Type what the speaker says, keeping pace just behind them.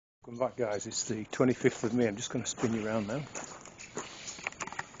Welcome back, guys. It's the 25th of May. I'm just going to spin you around now.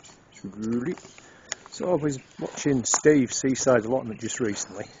 So I was watching Steve's Seaside Allotment just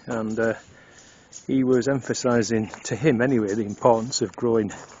recently, and he was emphasising, to him anyway, the importance of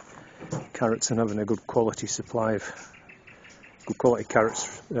growing carrots and having a good quality supply of good quality carrots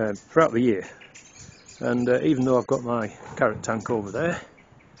throughout the year. And even though I've got my carrot tank over there,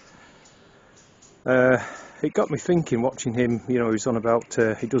 it got me thinking watching him. You know, he's on about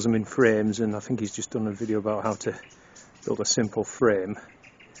he does them in frames, and I think he's just done a video about how to build a simple frame,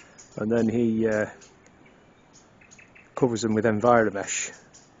 and then he covers them with Enviromesh,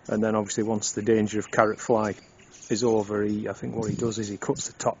 and then obviously once the danger of carrot fly is over, I think what he does is he cuts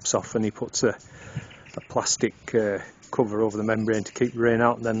the tops off and he puts a plastic cover over the membrane to keep the rain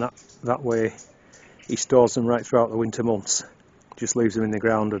out, and then that way he stores them right throughout the winter months, just leaves them in the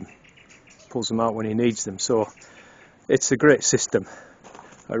ground and pulls them out when he needs them. So it's a great system.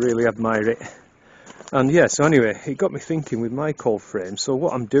 I really admire it. And yeah, so anyway, it got me thinking with my cold frame. So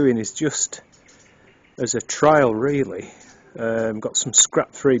what I'm doing is just as a trial, really. Got some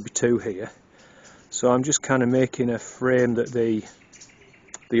scrap 3x2 here, so I'm just kind of making a frame that the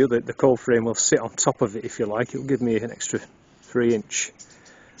cold frame will sit on top of it, if you like. It'll give me an extra 3-inch.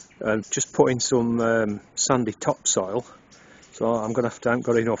 Just put in some sandy topsoil. So I'm going to have to, I haven't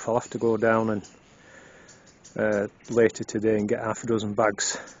got enough, I'll have to go down and later today and get half a dozen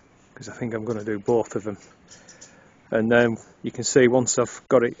bags, because I think I'm going to do both of them. And then you can see once I've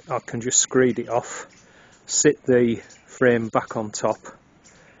got it, I can just screed it off, sit the frame back on top,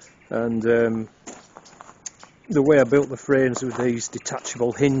 and the way I built the frames with these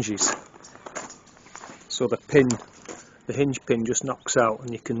detachable hinges, so the hinge pin just knocks out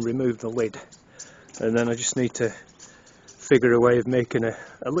and you can remove the lid, and then I just need to figure a way of making a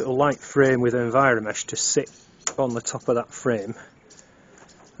little light frame with Enviromesh to sit on the top of that frame,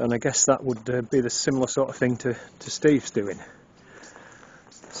 and I guess that would be the similar sort of thing to Steve's doing.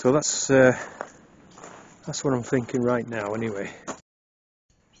 So that's what I'm thinking right now anyway.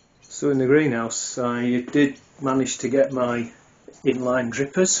 So in the greenhouse I did manage to get my inline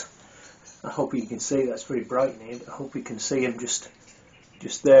drippers. I hope you can see, that's very bright in here, but I hope you can see them just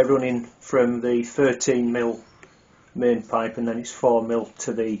there running from the 13mm main pipe, and then it's 4mm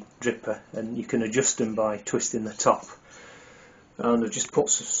to the dripper, and you can adjust them by twisting the top. And I've just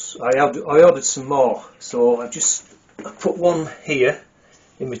put I ordered some more, so I put one here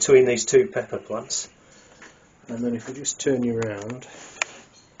in between these two pepper plants, and then if I just turn you around,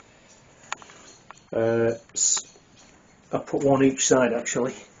 I put one each side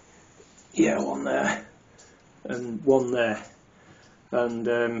actually. Yeah, one there and one there,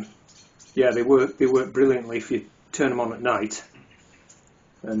 and yeah, they work brilliantly if you turn them on at night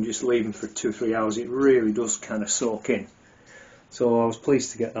and just leave them for 2-3 hours. It really does kind of soak in, so I was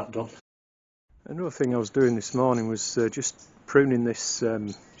pleased to get that done. Another thing I was doing this morning was just pruning this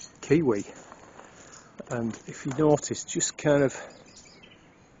kiwi, and if you notice, just kind of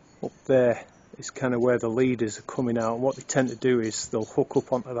up there is kind of where the leaders are coming out. What they tend to do is they'll hook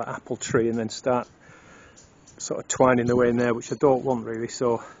up onto that apple tree and then start sort of twining their way in there, which I don't want really,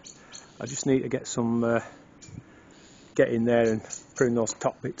 so I just need to get some get in there and prune those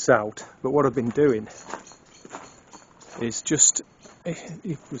top bits out. But what I've been doing is just,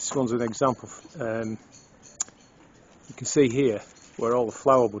 this one's an example, you can see here where all the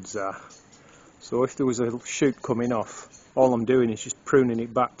flower buds are. So if there was a shoot coming off, all I'm doing is just pruning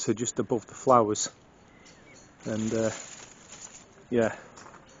it back to just above the flowers. And yeah,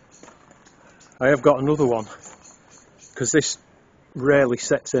 I have got another one, because this rarely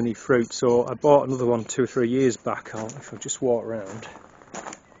sets any fruit, so I bought another one 2 or 3 years back. If I just walk around,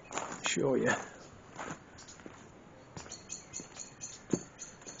 I'll show you.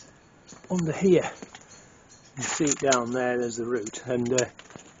 Under here, you see it down there, there's the root, and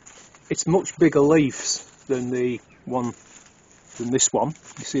it's much bigger leaves than this one.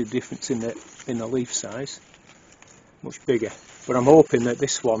 You see the difference in the leaf size, much bigger. But I'm hoping that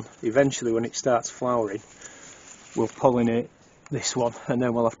this one, eventually when it starts flowering, will pollinate this one, and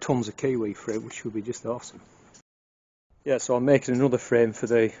then we'll have tons of kiwi fruit, which will be just awesome. Yeah, so I'm making another frame for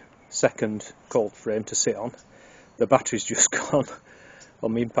the second cold frame to sit on. The battery's just gone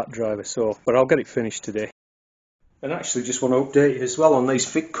on my impact driver, but I'll get it finished today. And actually just want to update you as well on these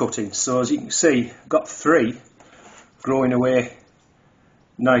fig cuttings. So as you can see, I've got 3 growing away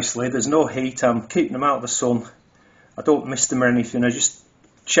nicely. There's no heat, I'm keeping them out of the sun. I don't mist them or anything, I just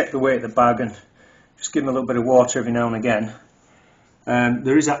check the weight of the bag and just give them a little bit of water every now and again.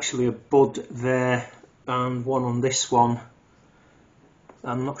 There is actually a bud there and one on this one.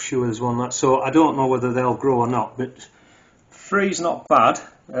 I'm not sure there's one that, so I don't know whether they'll grow or not, but Three's not bad.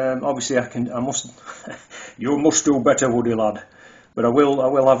 Obviously, you must do better, Woody lad. But I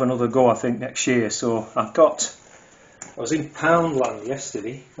will have another go, I think, next year. So I was in Poundland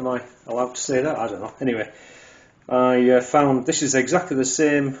yesterday. Am I allowed to say that? I don't know. Anyway, I found this is exactly the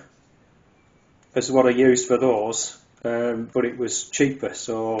same as what I used for those, but it was cheaper.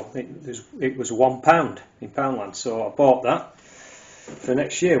 So it was £1 in Poundland. So I bought that. For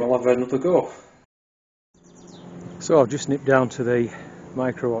next year, we'll have another go. So I've just nipped down to the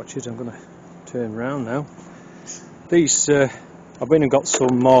micro orchard. I'm going to turn around now. These I've been and got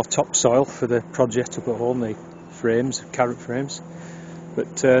some more topsoil for the project up at home, the frames, carrot frames.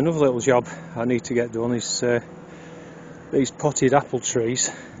 But another little job I need to get done is these potted apple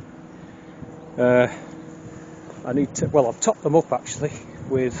trees. I've topped them up actually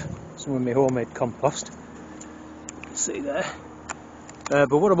with some of my homemade compost. You can see there.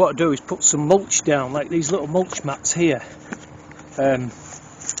 But what I want to do is put some mulch down, like these little mulch mats here.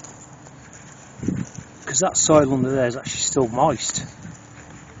 Because that soil under there is actually still moist.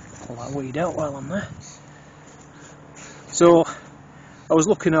 Pull that weed out while I'm there. So I was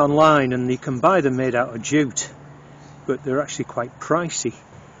looking online and you can buy them made out of jute, but they're actually quite pricey.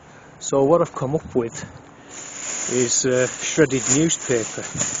 So what I've come up with is shredded newspaper.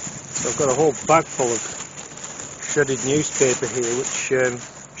 So I've got a whole bag full of shredded newspaper here, which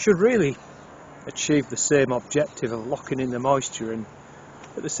should really achieve the same objective of locking in the moisture and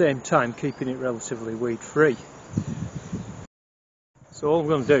at the same time keeping it relatively weed free. So all I'm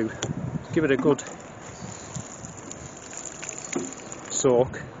going to do is give it a good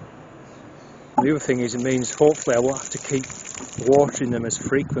soak. And the other thing is, it means hopefully I won't have to keep watering them as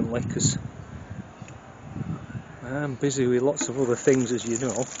frequently, because I'm busy with lots of other things, as you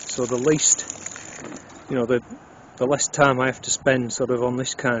know. So the least, the less time I have to spend sort of on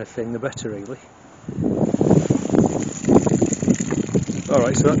this kind of thing, the better really.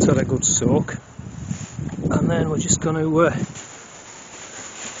 Alright, so that's had a good soak, and then we're just going to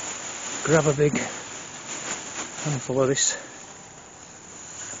grab a big handful of this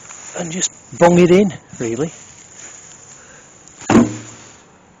and just bung it in, really,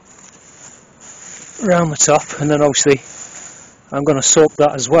 around the top, and then obviously I'm going to soak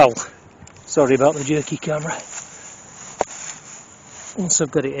that as well. Sorry about the jerky camera. Once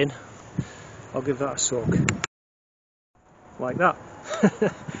I've got it in, I'll give that a soak, like that.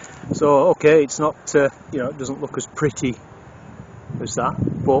 So okay, it's not it doesn't look as pretty as that,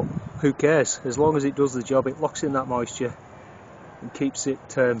 but who cares? As long as it does the job, it locks in that moisture and keeps it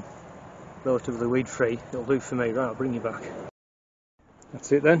relatively weed free. It'll do for me. Right, I'll bring you back.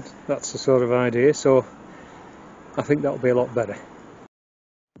 That's it then. That's the sort of idea, so I think that'll be a lot better.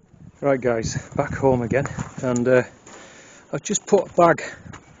 Right guys, back home again, and I've just put a bag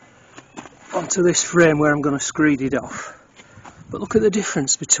onto this frame where I'm going to screed it off. But look at the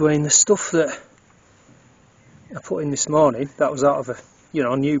difference between the stuff that I put in this morning. That was out of a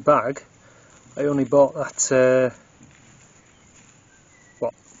new bag. I only bought that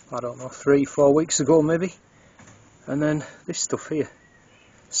 3-4 weeks ago maybe. And then this stuff here,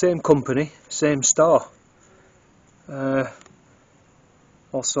 same company, same store.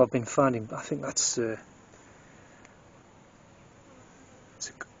 Also I've been finding, I think that's it's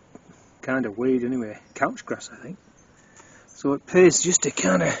a kind of weed anyway, couch grass I think. So it pays just to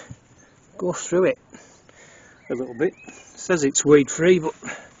kind of go through it a little bit. It says it's weed free, but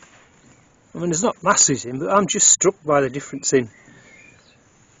I mean there's not masses in, but I'm just struck by the difference in.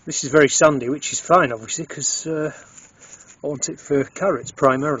 This is very sandy, which is fine obviously, because I want it for carrots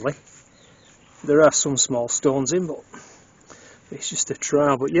primarily. There are some small stones in, but it's just a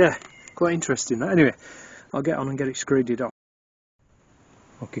trial. But yeah, quite interesting that. Anyway, I'll get on and get it screeded off.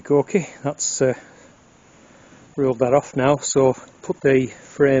 Okay, that's reeled that off now, so put the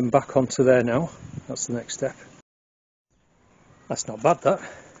frame back onto there now. That's the next step. That's not bad, that.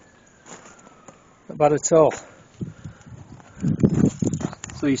 Not bad at all.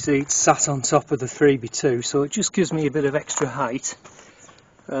 So you see it's sat on top of the 3x2, so it just gives me a bit of extra height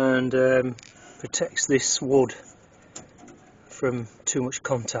and protects this wood from too much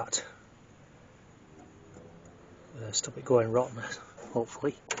contact. Stop it going rotten,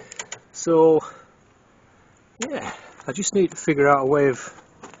 hopefully. So yeah, I just need to figure out a way of,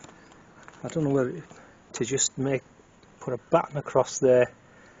 I don't know whether to just put a batten across there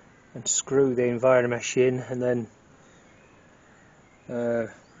and screw the EnviroMesh in and then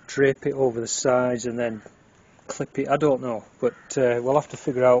drape it over the sides and then clip it. I don't know, but we'll have to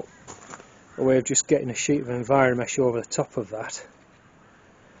figure out a way of just getting a sheet of EnviroMesh over the top of that.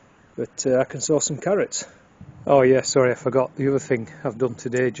 But I can sow some carrots. Oh yeah, sorry, I forgot. The other thing I've done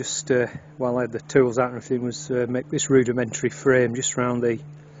today, just while I had the tools out and everything, was make this rudimentary frame just round the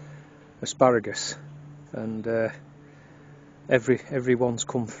asparagus, and everyone's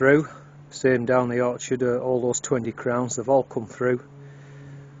come through. Same down the orchard, all those 20 crowns, they've all come through.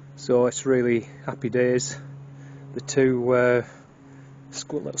 So it's really happy days. The two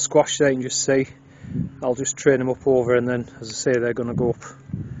little squash there you can just see, I'll just train them up over, and then, as I say, they're going to go up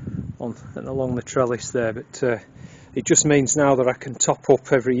on and along the trellis there. But it just means now that I can top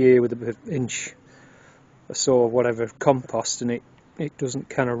up every year with an inch or so of whatever compost, and it doesn't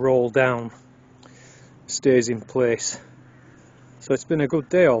kind of roll down, stays in place. So it's been a good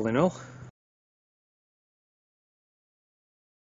day all in all.